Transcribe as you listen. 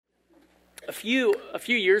A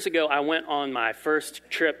few years ago, I went on my first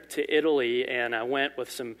trip to Italy, and I went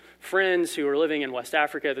with some friends who were living in West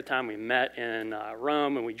Africa at the time. We met in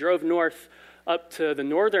Rome, and we drove north up to the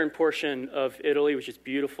northern portion of Italy, which is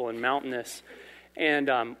beautiful and mountainous. And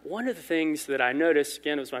one of the things that I noticed,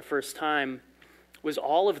 again, it was my first time, was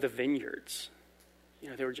all of the vineyards. You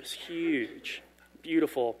know, they were just huge,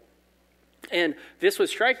 beautiful. And this was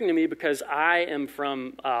striking to me because I am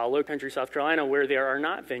from low country South Carolina where there are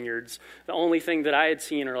not vineyards. The only thing that I had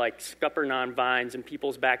seen are like scuppernong vines in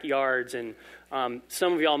people's backyards. And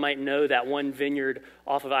some of y'all might know that one vineyard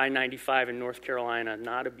off of I-95 in North Carolina.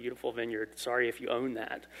 Not a beautiful vineyard. Sorry if you own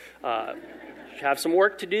that. You have some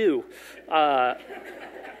work to do.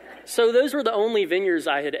 So those were the only vineyards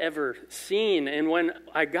I had ever seen. And when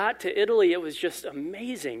I got to Italy, it was just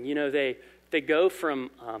amazing. You know, they go from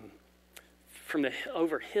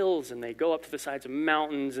over hills, and they go up to the sides of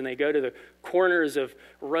mountains, and they go to the corners of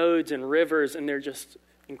roads and rivers, and they're just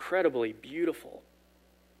incredibly beautiful.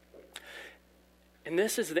 And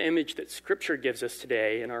this is the image that Scripture gives us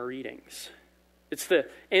today in our readings. It's the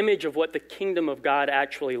image of what the kingdom of God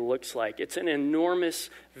actually looks like. It's an enormous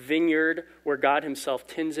vineyard where God himself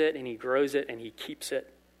tends it, and he grows it, and he keeps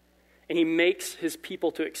it. And he makes his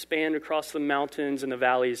people to expand across the mountains and the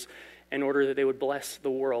valleys in order that they would bless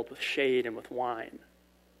the world with shade and with wine.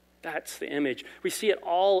 That's the image. We see it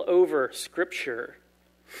all over Scripture.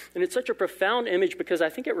 And it's such a profound image because I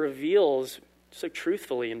think it reveals so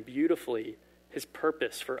truthfully and beautifully his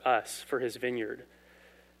purpose for us, for his vineyard,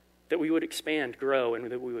 that we would expand, grow,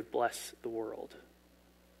 and that we would bless the world.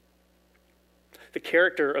 The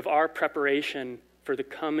character of our preparation for the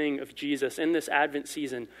coming of Jesus in this Advent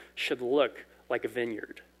season should look like a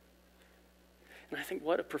vineyard. And I think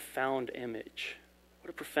what a profound image. What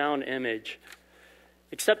a profound image.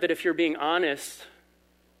 Except that if you're being honest,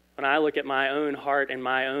 when I look at my own heart and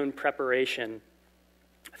my own preparation,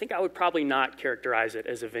 I think I would probably not characterize it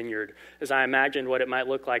as a vineyard. As I imagined what it might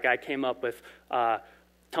look like, I came up with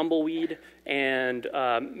tumbleweed and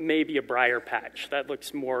maybe a briar patch. That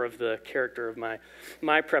looks more of the character of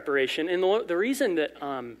my preparation. And the reason that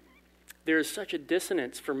there's such a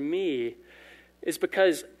dissonance for me is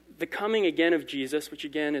because the coming again of Jesus, which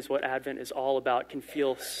again is what Advent is all about, can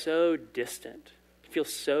feel so distant, can feel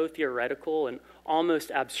so theoretical and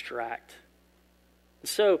almost abstract.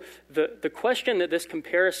 So the question that this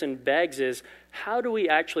comparison begs is, how do we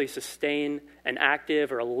actually sustain an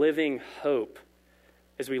active or a living hope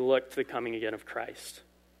as we look to the coming again of Christ?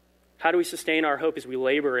 How do we sustain our hope as we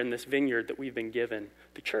labor in this vineyard that we've been given,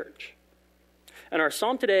 the church? And our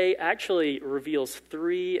psalm today actually reveals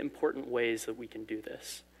three important ways that we can do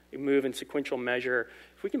this. We move in sequential measure.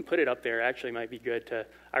 If we can put it up there, actually it might be good to,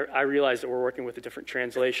 I realize that we're working with a different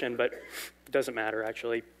translation, but it doesn't matter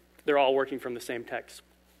actually. They're all working from the same text.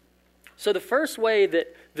 So the first way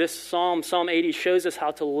that this Psalm 80, shows us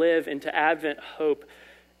how to live into Advent hope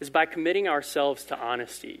is by committing ourselves to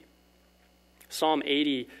honesty. Psalm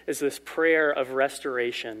 80 is this prayer of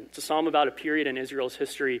restoration. It's a psalm about a period in Israel's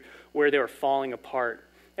history where they were falling apart.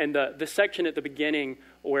 And the section at the beginning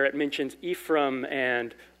where it mentions Ephraim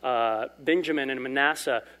and Benjamin and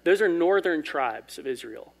Manasseh, those are northern tribes of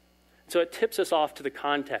Israel. So it tips us off to the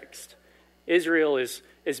context. Israel is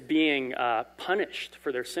being punished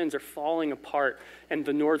for their sins. They're falling apart, and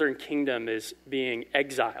the northern kingdom is being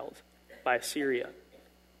exiled by Assyria.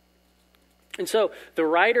 And so the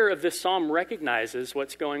writer of this psalm recognizes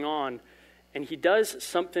what's going on, and he does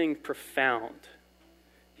something profound.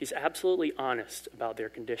 He's absolutely honest about their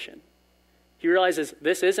condition. He realizes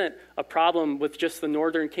this isn't a problem with just the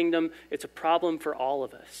northern kingdom, it's a problem for all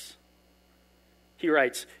of us. He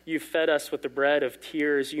writes, "You've fed us with the bread of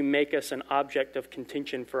tears. You make us an object of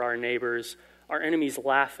contention for our neighbors. Our enemies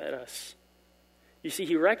laugh at us." You see,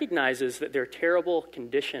 he recognizes that their terrible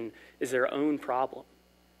condition is their own problem.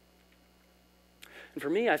 And for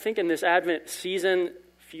me, I think in this Advent season,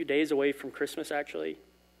 a few days away from Christmas actually,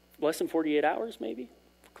 less than 48 hours maybe,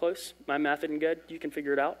 close, my math isn't good, you can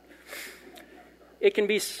figure it out. It can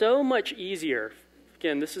be so much easier,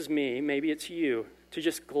 again, this is me, maybe it's you, to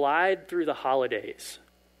just glide through the holidays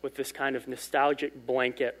with this kind of nostalgic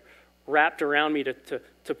blanket wrapped around me to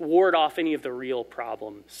ward off any of the real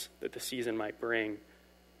problems that the season might bring.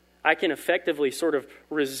 I can effectively sort of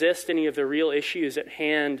resist any of the real issues at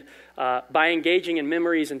hand by engaging in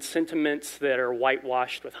memories and sentiments that are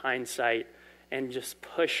whitewashed with hindsight and just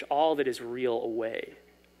push all that is real away.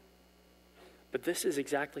 But this is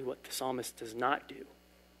exactly what the psalmist does not do.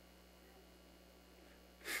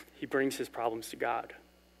 He brings his problems to God.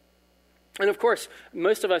 And of course,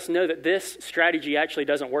 most of us know that this strategy actually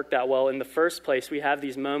doesn't work that well. In the first place, we have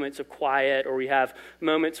these moments of quiet, or we have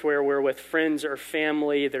moments where we're with friends or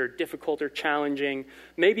family that are difficult or challenging.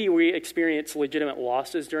 Maybe we experience legitimate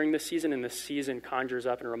losses during this season, and the season conjures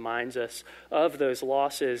up and reminds us of those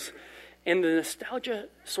losses. And the nostalgia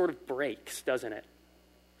sort of breaks, doesn't it?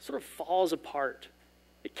 Sort of falls apart.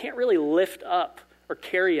 It can't really lift up or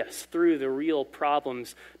carry us through the real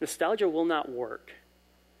problems. Nostalgia will not work.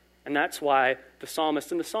 And that's why the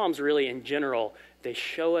psalmist and the Psalms really in general, they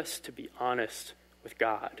show us to be honest with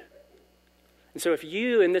God. And so if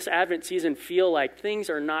you in this Advent season feel like things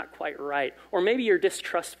are not quite right, or maybe you're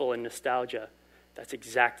distrustful in nostalgia, that's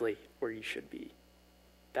exactly where you should be.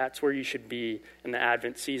 That's where you should be in the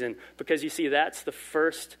Advent season, because you see, that's the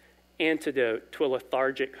first antidote to a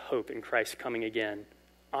lethargic hope in Christ coming again.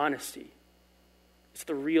 Honesty. It's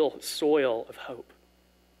the real soil of hope.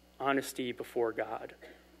 Honesty before God.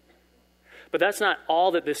 But that's not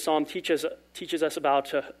all that this psalm teaches us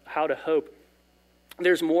about how to hope.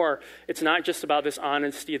 There's more. It's not just about this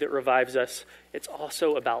honesty that revives us. It's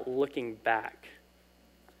also about looking back.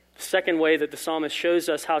 The second way that the psalmist shows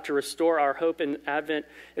us how to restore our hope in Advent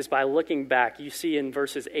is by looking back. You see in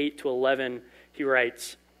verses 8 to 11, he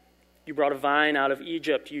writes, "You brought a vine out of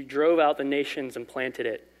Egypt. You drove out the nations and planted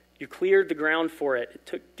it. You cleared the ground for it. It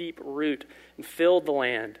took deep root and filled the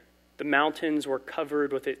land. The mountains were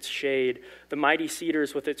covered with its shade, the mighty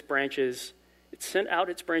cedars with its branches. It sent out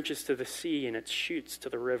its branches to the sea and its shoots to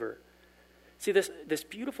the river." See, this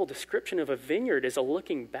beautiful description of a vineyard is a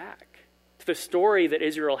looking back to the story that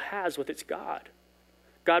Israel has with its God.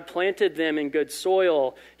 God planted them in good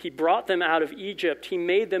soil. He brought them out of Egypt. He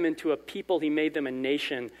made them into a people. He made them a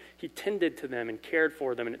nation. He tended to them and cared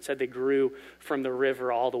for them. And it said they grew from the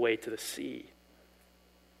river all the way to the sea.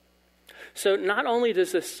 So not only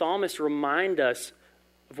does this psalmist remind us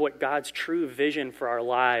of what God's true vision for our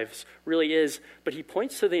lives really is, but he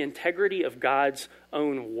points to the integrity of God's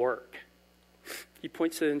own work. He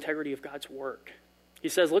points to the integrity of God's work. He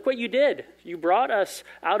says, look what you did. You brought us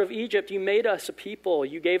out of Egypt. You made us a people.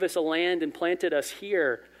 You gave us a land and planted us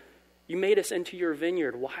here. You made us into your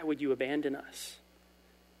vineyard. Why would you abandon us?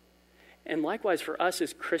 And likewise for us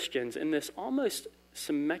as Christians, in this almost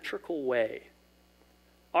symmetrical way,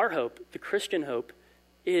 our hope, the Christian hope,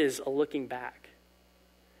 is a looking back.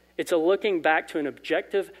 It's a looking back to an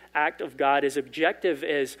objective act of God, as objective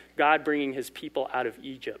as God bringing his people out of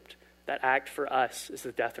Egypt. That act for us is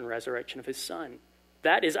the death and resurrection of his Son.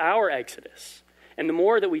 That is our exodus. And the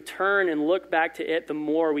more that we turn and look back to it, the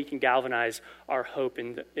more we can galvanize our hope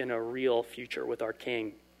in a real future with our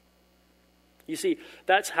King. You see,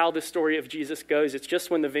 that's how the story of Jesus goes. It's just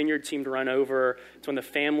when the vineyard seemed run over. It's when the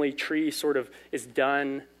family tree sort of is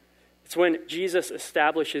done. It's when Jesus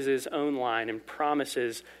establishes his own line and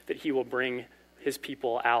promises that he will bring his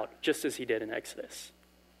people out, just as he did in Exodus.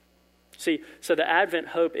 See, so the Advent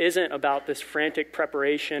hope isn't about this frantic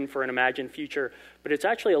preparation for an imagined future, but it's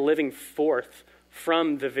actually a living forth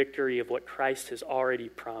from the victory of what Christ has already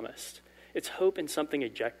promised. It's hope in something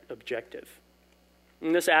objective.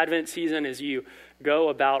 In this Advent season, as you go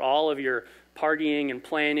about all of your partying and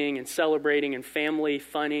planning and celebrating and family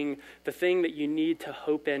funning, the thing that you need to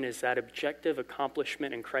hope in is that objective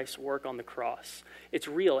accomplishment in Christ's work on the cross. It's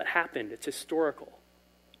real. It happened. It's historical.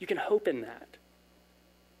 You can hope in that.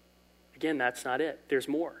 Again, that's not it. There's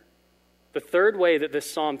more. The third way that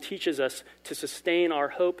this psalm teaches us to sustain our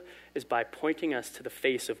hope is by pointing us to the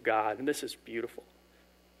face of God. And this is beautiful.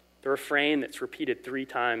 The refrain that's repeated 3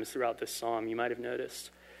 times throughout this psalm, you might have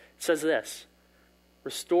noticed. It says this,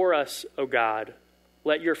 "Restore us, O God.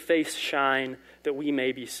 Let your face shine that we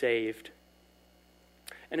may be saved."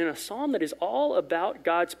 And in a psalm that is all about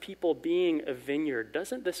God's people being a vineyard,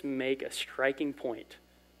 doesn't this make a striking point?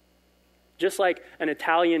 Just like an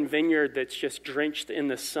Italian vineyard that's just drenched in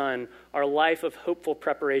the sun, our life of hopeful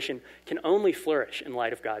preparation can only flourish in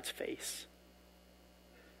light of God's face.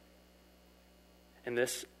 And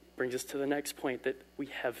this brings us to the next point, that we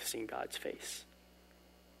have seen God's face.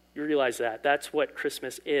 You realize that. That's what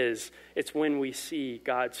Christmas is. It's when we see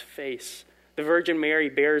God's face. The Virgin Mary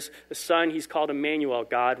bears a son. He's called Emmanuel,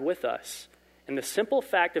 God with us. And the simple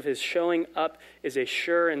fact of his showing up is a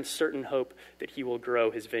sure and certain hope that he will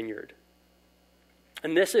grow his vineyard.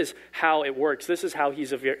 And this is how it works. This is how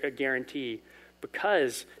he's a guarantee.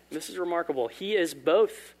 Because, this is remarkable, he is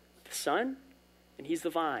both the son and he's the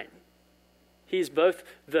vine. He's both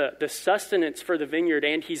the sustenance for the vineyard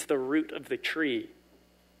and he's the root of the tree.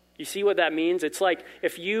 You see what that means? It's like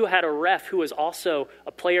if you had a ref who was also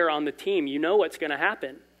a player on the team, you know what's going to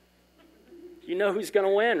happen. You know who's going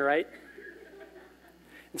to win, right?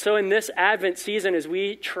 And so in this Advent season, as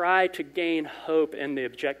we try to gain hope in the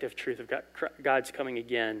objective truth of God's coming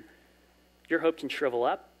again, your hope can shrivel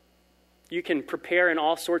up. You can prepare in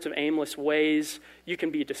all sorts of aimless ways. You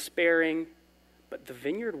can be despairing, but the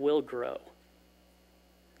vineyard will grow.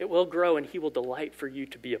 It will grow, and he will delight for you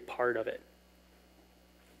to be a part of it.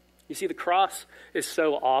 You see, the cross is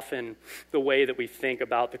so often the way that we think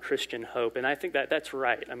about the Christian hope, and I think that that's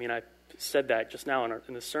right. I mean, I said that just now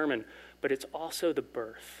in the sermon, but it's also the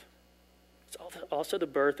birth. It's also the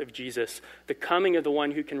birth of Jesus, the coming of the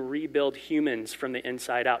one who can rebuild humans from the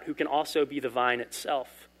inside out, who can also be the vine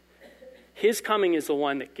itself. His coming is the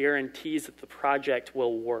one that guarantees that the project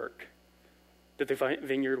will work, that the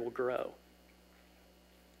vineyard will grow.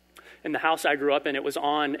 In the house I grew up in, it was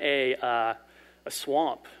on a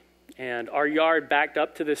swamp, and our yard backed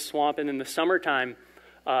up to this swamp, and in the summertime,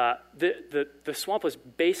 the swamp was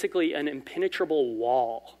basically an impenetrable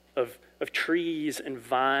wall of trees and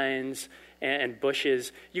vines and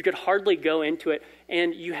bushes. You could hardly go into it,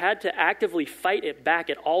 and you had to actively fight it back.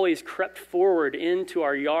 It always crept forward into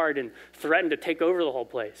our yard and threatened to take over the whole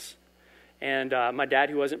place. And my dad,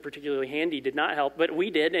 who wasn't particularly handy, did not help, but we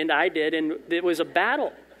did, and I did, and it was a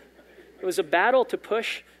battle. It was a battle to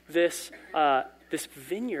push this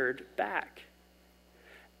vineyard back.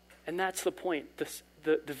 And that's the point.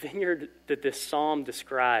 The vineyard that this psalm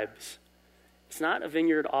describes, it's not a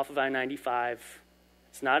vineyard off of I-95.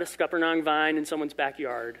 It's not a Scuppernong vine in someone's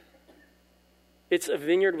backyard. It's a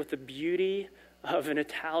vineyard with the beauty of an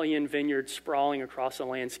Italian vineyard sprawling across a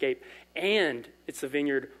landscape. And it's a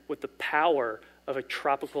vineyard with the power of a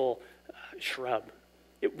tropical shrub.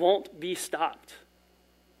 It won't be stopped.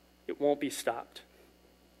 It won't be stopped.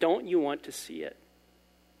 Don't you want to see it?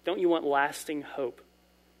 Don't you want lasting hope?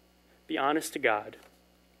 Be honest to God.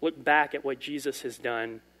 Look back at what Jesus has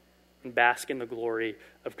done and bask in the glory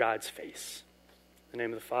of God's face. In the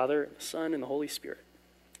name of the Father, and the Son, and the Holy Spirit.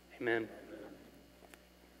 Amen.